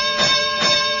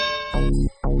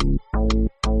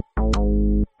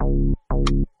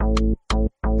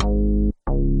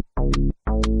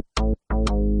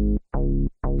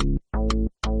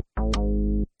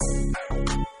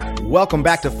 Welcome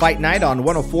back to Fight Night on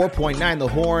 104.9 The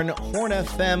Horn,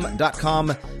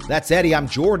 hornfm.com. That's Eddie. I'm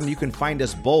Jordan. You can find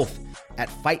us both at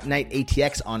Fight Night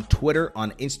ATX on Twitter,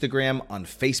 on Instagram, on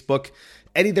Facebook.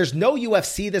 Eddie, there's no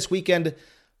UFC this weekend,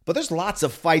 but there's lots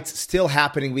of fights still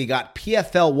happening. We got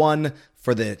PFL 1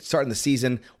 for the starting the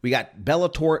season. We got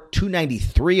Bellator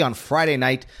 293 on Friday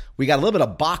night. We got a little bit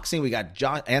of boxing. We got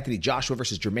Anthony Joshua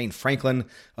versus Jermaine Franklin.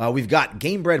 We've got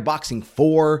Gamebred Boxing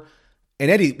 4. And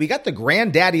Eddie, we got the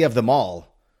granddaddy of them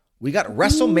all. We got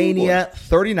WrestleMania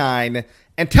 39.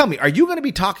 And tell me, are you going to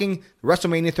be talking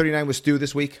WrestleMania 39 with Stu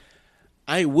this week?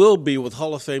 I will be with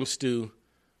Hall of Fame Stu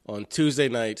on Tuesday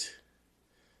night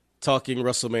talking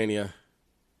WrestleMania.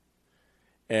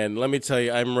 And let me tell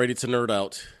you, I'm ready to nerd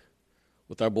out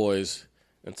with our boys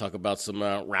and talk about some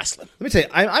wrestling. Let me tell you,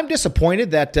 I'm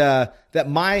disappointed that that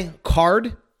my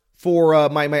card for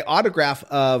my autograph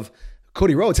of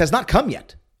Cody Rhodes has not come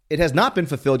yet. It has not been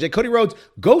fulfilled yet. Cody Rhodes,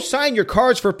 go sign your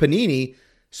cards for Panini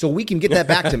so we can get that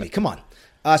back to me. Come on.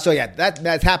 So yeah,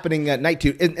 that's happening night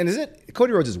 2. And is it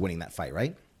Cody Rhodes is winning that fight,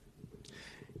 right?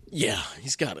 Yeah,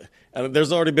 he's got it.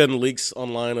 There's already been leaks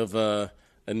online of a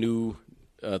new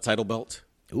title belt.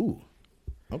 Ooh,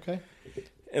 okay.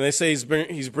 And they say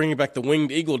he's bringing back the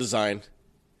winged eagle design,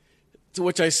 to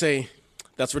which I say,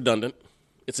 that's redundant.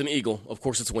 It's an eagle. Of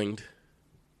course it's winged.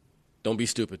 Don't be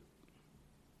stupid.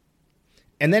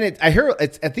 And then I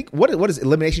think, what is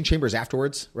Elimination Chambers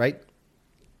afterwards, right?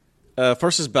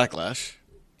 First is Backlash.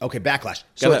 Okay, Backlash.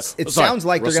 So it sounds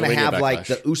like they're going to have Backlash. Like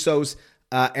the Usos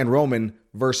and Roman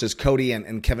versus Cody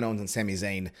and Kevin Owens and Sami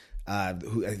Zayn.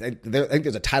 Who I think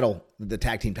there's a title, the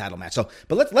tag team title match. So,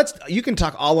 but let's you can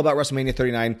talk all about WrestleMania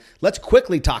 39. Let's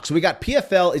quickly talk. So we got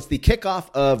PFL. It's the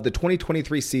kickoff of the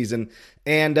 2023 season,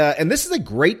 and this is a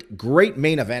great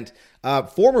main event.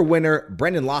 Former winner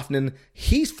Brendan Loughnane,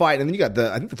 he's fighting. And then you got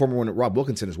I think the former winner Rob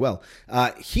Wilkinson as well.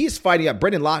 He's fighting. You got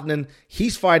Brendan Loughnane.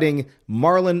 He's fighting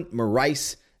Marlon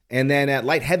Moraes, and then at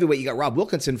light heavyweight you got Rob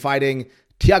Wilkinson fighting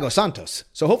Thiago Santos.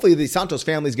 So hopefully the Santos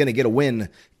family is going to get a win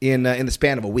in the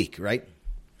span of a week, right?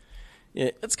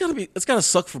 Yeah, it's gotta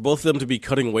suck for both of them to be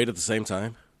cutting weight at the same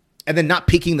time, and then not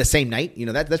peaking the same night. You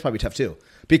know that's probably tough too,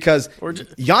 because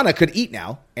Yana could eat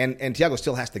now, and Thiago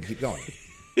still has to keep going.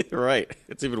 Right,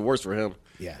 it's even worse for him.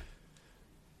 Yeah.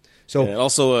 So and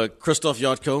also Krzysztof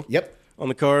Jotko. Yep. On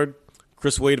the card,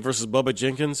 Chris Wade versus Bubba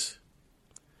Jenkins.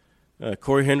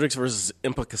 Corey Hendricks versus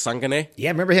Impa Kasanganay.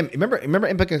 Yeah, remember him? Remember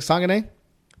Impa Kasanganay?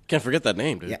 Can't forget that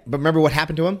name, dude. Yeah, but remember what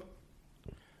happened to him?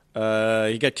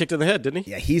 He got kicked in the head, didn't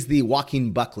he? Yeah, he's the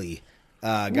Joaquin Buckley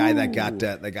guy that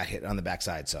got hit on the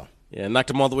backside. So yeah, knocked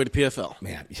him all the way to PFL.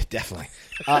 Yeah, definitely.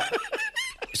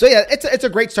 So yeah, it's a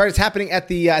great start. It's happening at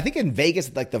the I think in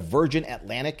Vegas, like the Virgin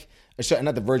Atlantic, sorry,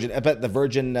 not the Virgin, but the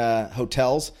Virgin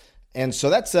hotels. And so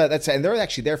that's and they're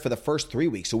actually there for the first 3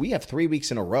 weeks. So we have 3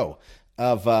 weeks in a row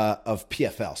of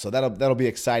PFL. So that'll be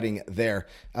exciting there.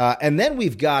 And then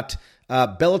we've got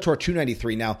Bellator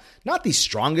 293. Now, not the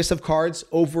strongest of cards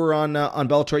over on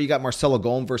Bellator. You got Marcelo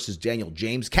Golm versus Daniel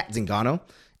James. Kat Zingano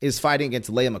is fighting against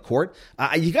Leah McCourt.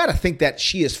 You got to think that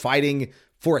she is fighting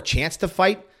for a chance to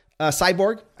fight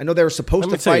Cyborg. I know they were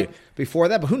supposed to fight before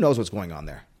that, but who knows what's going on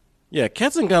there? Yeah,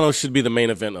 Kat Zingano should be the main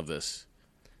event of this.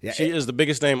 Yeah, she is the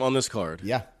biggest name on this card.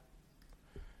 Yeah.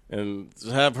 And to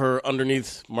have her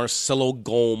underneath Marcelo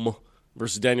Golm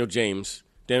versus Daniel James.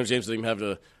 Daniel James doesn't even have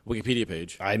the Wikipedia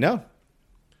page. I know.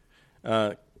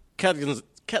 Kat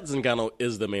Zingano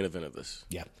is the main event of this.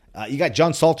 Yeah. You got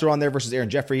John Salter on there versus Aaron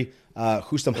Jeffrey.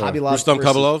 Rustam Khabilov. Rustam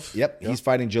Khabilov. Yep, he's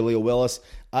fighting Jaleel Willis.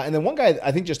 And then one guy,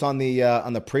 I think just on the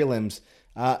prelims,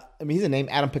 he's a name,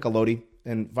 Adam Piccolotti,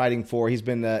 and fighting for, he's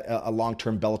been a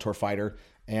long-term Bellator fighter,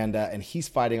 and he's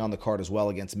fighting on the card as well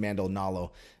against Mando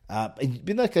Nalo.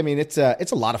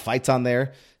 It's a lot of fights on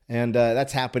there, and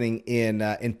that's happening in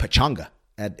Pachanga.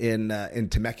 In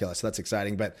Temecula, so that's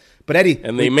exciting. But Eddie,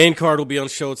 and the main card will be on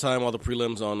Showtime, all the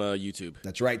prelims on YouTube.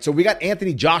 That's right. So we got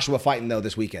Anthony Joshua fighting though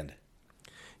this weekend.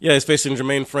 Yeah, he's facing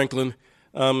Jermaine Franklin.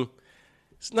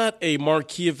 It's not a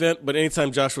marquee event, but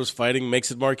anytime Joshua's fighting makes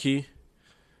it marquee.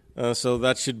 So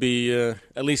that should be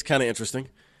at least kind of interesting.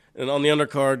 And on the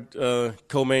undercard,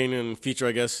 co-main and feature,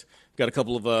 I guess, got a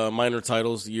couple of minor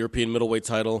titles: the European middleweight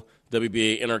title,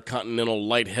 WBA Intercontinental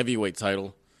light heavyweight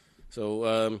title.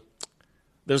 So.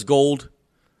 There's gold,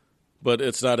 but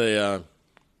it's not a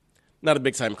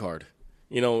big time card.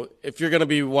 You know, if you're going to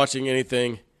be watching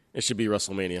anything, it should be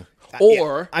WrestleMania.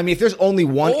 Or if there's only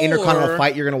one Intercontinental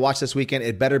fight you're going to watch this weekend,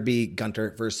 it better be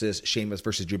Gunter versus Sheamus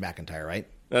versus Drew McIntyre, right?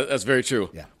 That's very true.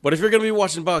 Yeah. But if you're going to be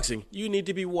watching boxing, you need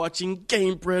to be watching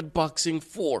Game Bred Boxing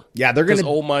 4. Yeah, they're going to.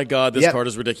 Oh my God, this card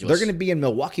is ridiculous. They're going to be in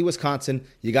Milwaukee, Wisconsin.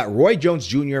 You got Roy Jones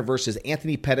Jr. versus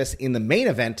Anthony Pettis in the main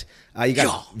event. You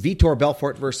got Vitor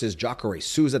Belfort versus Jacare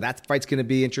Souza. That fight's going to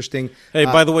be interesting. Hey,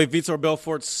 by the way, Vitor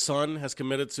Belfort's son has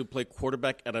committed to play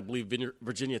quarterback at, I believe,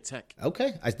 Virginia Tech.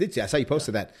 Okay, I did see. I saw you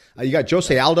posted that. You got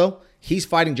Jose Aldo. He's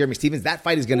fighting Jeremy Stevens. That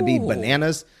fight is going to be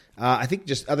bananas. I think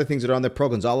just other things that are on there: Pro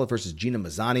Gonzalez versus Gina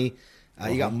Mazzani.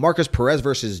 You got Marcus Perez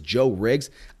versus Joe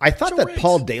Riggs. I thought that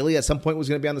Paul Daly at some point was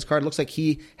going to be on this card. It looks like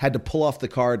he had to pull off the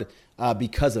card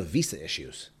because of visa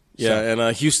issues. Yeah,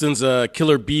 and Houston's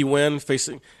Killer B Win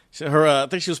facing I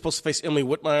think she was supposed to face Emily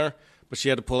Whitmire, but she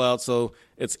had to pull out. So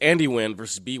it's Andy Wynn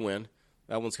versus B Wynn.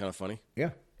 That one's kind of funny.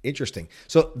 Yeah, interesting.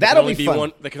 So that'll be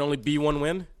fun. There can only be one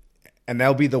win. And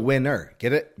that'll be the winner.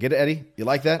 Get it, Eddie? You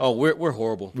like that? Oh, we're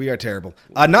horrible. We are terrible.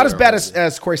 Not as bad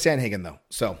as Corey Sandhagen though.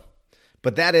 So,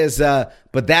 but that is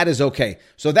okay.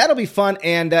 So that'll be fun.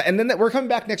 And then we're coming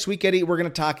back next week, Eddie. We're going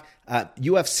to talk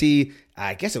UFC.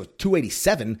 I guess it was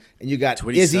 287, and you got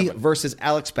Izzy versus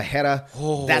Alex Pereira.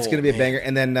 Oh, that's going to be a banger.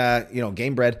 And then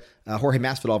Game Bread, Jorge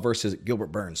Masvidal versus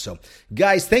Gilbert Burns. So,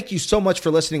 guys, thank you so much for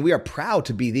listening. We are proud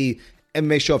to be the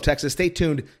MMA Show of Texas. Stay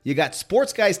tuned. You got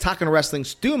Sports Guys Talking Wrestling,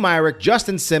 Stu Myrick,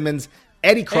 Justin Simmons,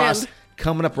 Eddie Cross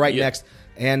coming up next.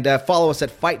 And follow us at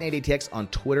Fight Night ATX on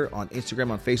Twitter, on Instagram,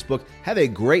 on Facebook. Have a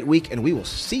great week, and we will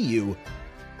see you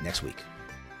next week.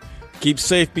 Keep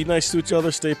safe, be nice to each other,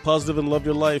 stay positive, and love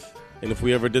your life. And if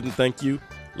we ever didn't thank you,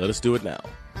 let us do it now.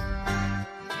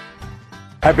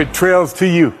 Happy trails to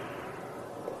you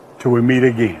till we meet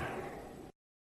again.